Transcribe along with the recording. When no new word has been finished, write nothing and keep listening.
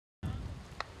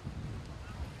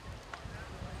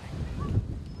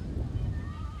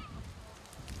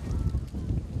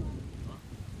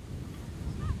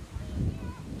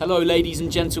Hello ladies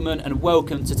and gentlemen, and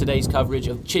welcome to today's coverage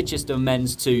of Chichester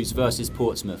men's 2's versus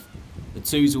Portsmouth. The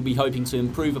 2's will be hoping to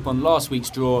improve upon last week's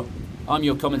draw. I'm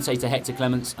your commentator Hector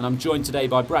Clements, and I'm joined today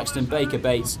by Braxton Baker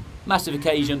Bates. Massive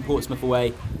occasion, Portsmouth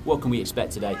away. What can we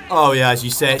expect today? Oh yeah, as you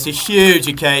say, it's a huge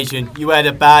occasion. You wear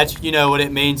the badge, you know what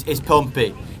it means. It's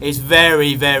pumpy. It's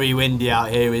very, very windy out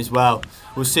here as well.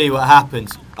 We'll see what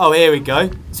happens. Oh, here we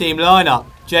go. Team lineup.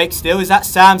 Jake still, is that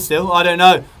Sam still? I don't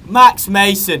know. Max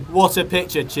Mason, what a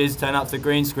picture. Cheers, turn up to the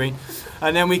green screen.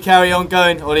 And then we carry on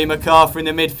going. Ollie MacArthur in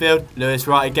the midfield. Lewis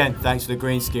Wright again, thanks for the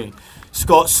green screen.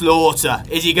 Scott Slaughter,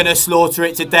 is he going to slaughter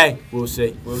it today? We'll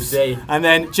see. We'll see. And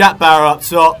then Jack Barrow up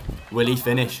top. Will he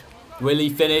finish? Will he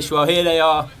finish? Well, here they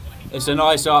are. It's a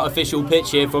nice artificial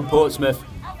pitch here from Portsmouth.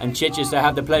 And Chichester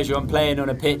have the pleasure on playing on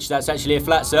a pitch that's actually a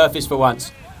flat surface for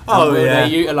once. Oh, will yeah.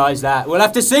 they utilise that? We'll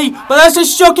have to see. But that's a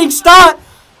shocking start.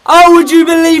 Oh, would you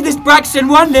believe this? Braxton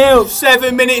 1-0.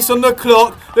 7 minutes on the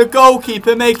clock. The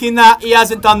goalkeeper making that. He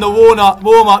hasn't done the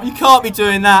warm-up. You can't be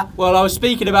doing that. Well, I was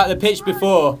speaking about the pitch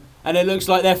before, and it looks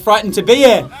like they're frightened to be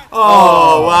here.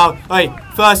 Oh, wow. Hey,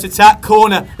 first attack,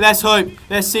 corner. Let's hope.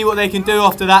 Let's see what they can do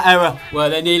after that error. Well,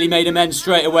 they nearly made amends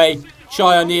straight away.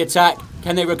 Shy on the attack.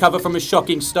 Can they recover from a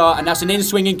shocking start? And that's an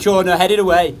in-swinging corner headed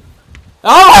away.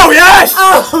 Oh, yes!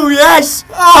 Oh, yes!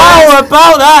 Oh, How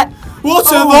about that? What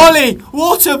a volley!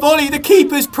 What a volley! The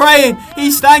keeper's praying.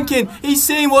 He's thanking. He's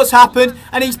seeing what's happened,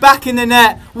 and he's back in the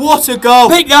net. What a goal!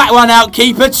 Pick that one out,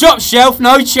 keeper. Top shelf,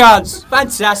 no chance.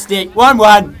 Fantastic.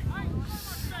 1-1.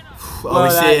 Oh, we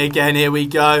see it again. Here we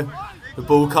go. The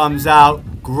ball comes out.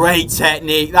 Great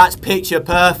technique. That's picture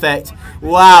perfect.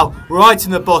 Wow. Right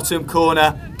in the bottom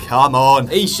corner. Come on.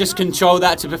 He's just controlled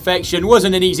that to perfection.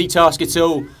 Wasn't an easy task at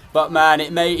all. But man,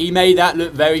 he made that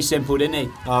look very simple, didn't he?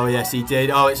 Oh yes, he did.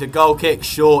 Oh, it's a goal kick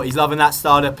short. He's loving that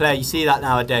style of play. You see that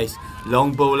nowadays.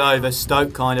 Long ball over,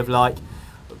 Stoke kind of like.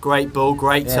 Great ball,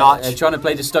 great touch. They're trying to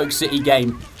play the Stoke City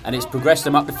game, and it's progressed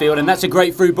them up the field, and that's a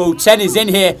great through ball. 10 is in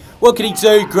here. What can he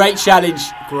do? Great challenge.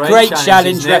 Great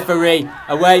challenge, referee.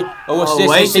 Away. Oh, what's this?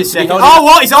 Wait a second. Oh,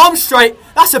 what? His arm straight.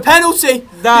 That's a penalty.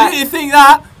 You didn't think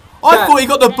that. I thought he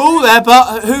got the ball there,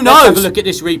 but who knows? Let's have a look at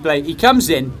this replay. He comes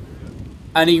in,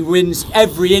 and he wins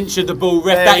every inch of the ball.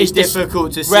 Ref, that is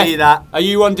difficult to see that. Are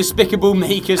you on Despicable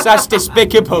Me? Because that's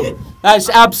despicable. That's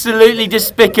absolutely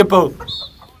despicable.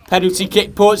 Penalty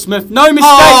kick, Portsmouth. No mistake.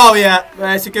 Oh, yeah.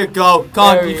 It's a good goal.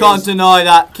 You can't deny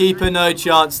that. Keeper, no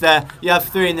chance there. You have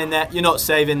 3 in the net. You're not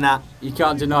saving that. You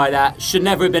can't deny that. Should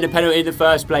never have been a penalty in the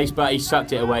first place, but he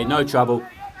sucked it away. No trouble.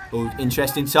 Oh,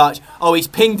 interesting touch. Oh, he's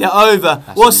pinged it over.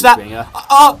 That's What's that?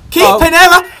 Oh, keeping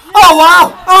error. Oh,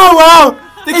 wow. Oh, wow.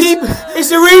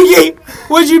 It's Origi!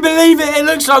 Would you believe it? It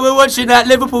looks like we're watching that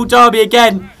Liverpool derby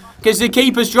again, because the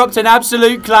keeper's dropped an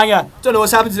absolute clanger. Don't know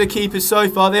what's happened to the keepers so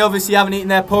far. They obviously haven't eaten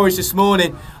their porridge this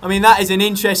morning. I mean, that is an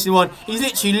interesting one. He's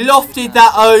literally lofted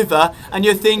that over, and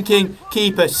you're thinking,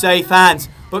 keeper, safe hands.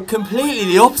 But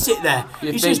completely the opposite there.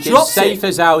 He's just dropped it. Safe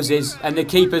as houses, and the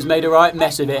keeper's made a right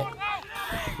mess of it.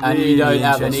 And you don't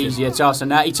have an easier task than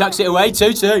that. He tucks it away,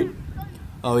 2-2.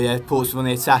 Oh yeah, Portsmouth on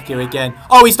the attack here again.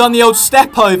 Oh, he's done the old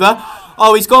step over.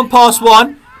 Oh, he's gone past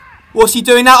one. What's he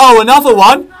doing now? Oh, another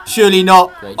one? Surely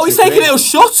not. Oh, he's taking a little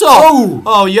shot off.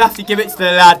 Oh, you have to give it to the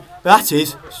lad. That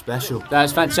is special.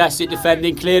 That's fantastic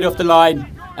defending. Cleared off the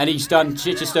line. And he's done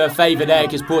Chichester a favour there,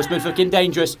 because Portsmouth looking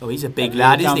dangerous. Oh, he's a big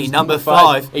lad, isn't he? Number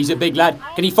 5. He's a big lad.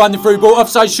 Can he find the through ball?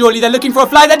 Offside, surely. They're looking for a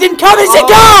flag. That didn't come. Is it goal?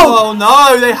 Oh,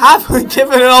 no. They haven't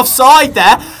given an offside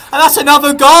there. And that's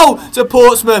another goal to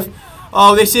Portsmouth.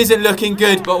 Oh, this isn't looking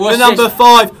good. But the number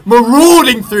 5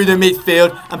 marauding through the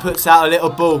midfield and puts out a little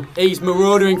ball. He's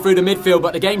marauding through the midfield,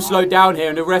 but the game's slowed down here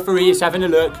and the referee is having a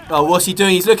look. Oh, what's he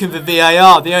doing? He's looking for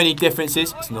VAR. The only difference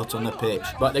is it's not on the pitch.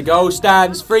 But the goal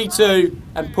stands 3-2,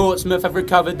 and Portsmouth have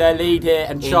recovered their lead here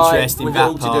and try with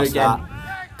all to do again.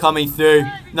 Coming through,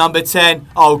 number 10.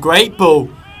 Oh, great ball.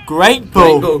 Great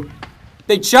ball. Great ball.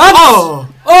 Big chance.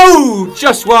 Oh,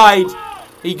 just wide.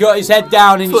 He got his head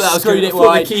down and he screwed it wide.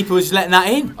 I thought the keeper was letting that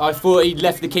in. I thought he'd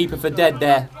left the keeper for dead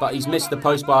there, but he's missed the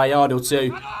post by a yard or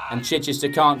two, and Chichester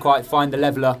can't quite find the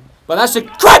leveller. But that's a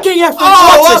cracking effort.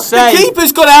 Oh, the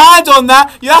keeper's got a hand on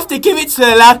that. You have to give it to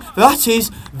the lad. That is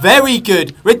very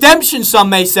good. Redemption, some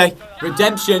may say.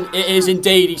 Redemption, it is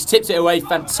indeed. He's tipped it away.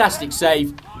 Fantastic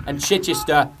save. And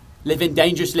Chichester living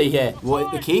dangerously here. Well,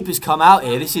 the keeper's come out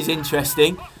here. This is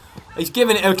interesting. He's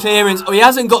given it a clearance. Oh, he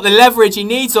hasn't got the leverage he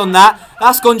needs on that.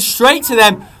 That's gone straight to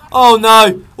them. Oh,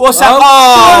 no. What's that?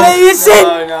 Oh, it's in.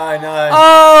 No.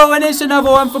 Oh, and it's another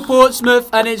one for Portsmouth.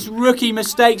 And it's rookie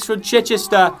mistakes from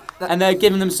Chichester. And they're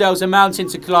giving themselves a mountain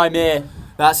to climb here.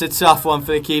 That's a tough one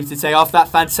for the keeper to take. After that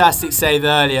fantastic save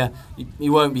earlier,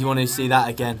 you won't be wanting to see that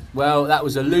again. Well, that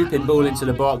was a looping ball into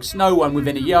the box. No one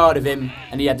within a yard of him,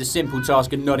 and he had the simple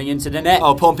task of nodding into the net.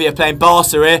 Oh, Pompey are playing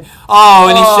Barca here. Oh,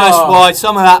 and he's just wide.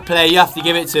 Some of that play, you have to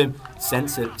give it to him.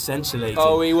 Essentially.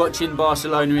 Oh, we're watching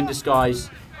Barcelona in disguise.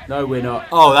 No, we're not.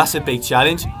 Oh, that's a big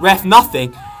challenge. Ref,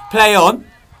 nothing. Play on.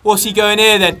 What's he going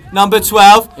here then? Number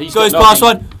 12. Goes past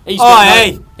one.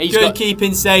 Good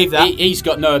keeping save that. He's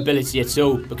got no ability at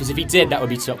all, because if he did, that would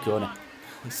be top corner.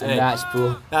 And that's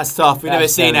poor. That's tough. We've never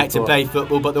seen Hector play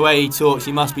football, but the way he talks,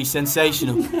 he must be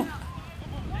sensational.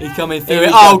 He's coming through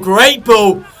it. Oh, great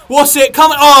ball. What's it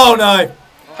coming? Oh, no.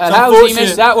 And how did he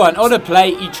miss that one? On a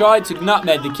plate, he tried to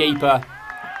nutmeg the keeper.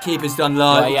 Keeper's done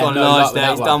live.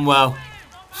 He's done well.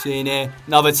 Seen here.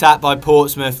 Another tap by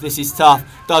Portsmouth. This is tough.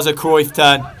 Does a Cruyff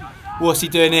turn. What's he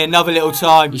doing here? Another little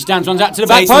time. He stands one out to the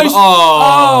back post.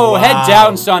 Oh, wow. Head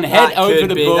down, son. Head over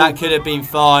the ball. That could have been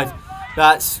 5.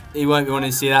 He won't be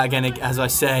wanting to see that again, as I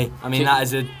say. I mean, that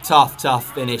is a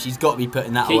tough finish. He's got to be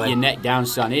putting that away. Keep your neck down,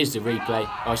 son. Here's the replay.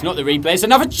 Oh, it's not the replay. It's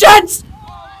another chance.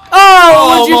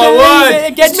 Oh, would you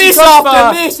believe it? Miss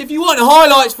after miss. If you want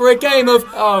highlights for a game of,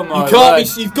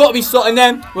 you've got to be slotting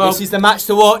them. Well, this is the match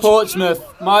to watch. Portsmouth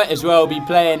might as well be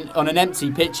playing on an empty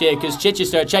pitch here, because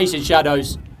Chichester are chasing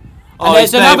shadows. And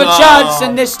there's another chance,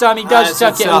 and this time he does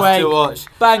tuck it away. To watch.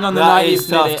 Bang on the 90th minute. That is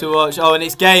tough to watch. Oh, and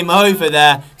it's game over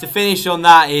there. To finish on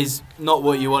that is not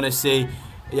what you want to see.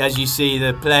 As you see,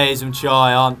 the players from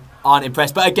Chai aren't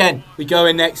impressed. But again, we go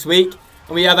in next week,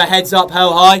 and we have a heads up,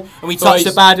 hell high, and we touch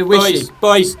the bad and wishy.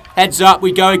 Boys, heads up,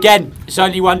 we go again. It's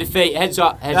only one defeat. Heads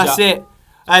up, heads up. That's it.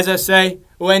 As I say,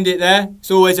 we'll end it there. It's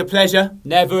always a pleasure.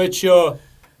 Never a chore.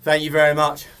 Thank you very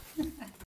much.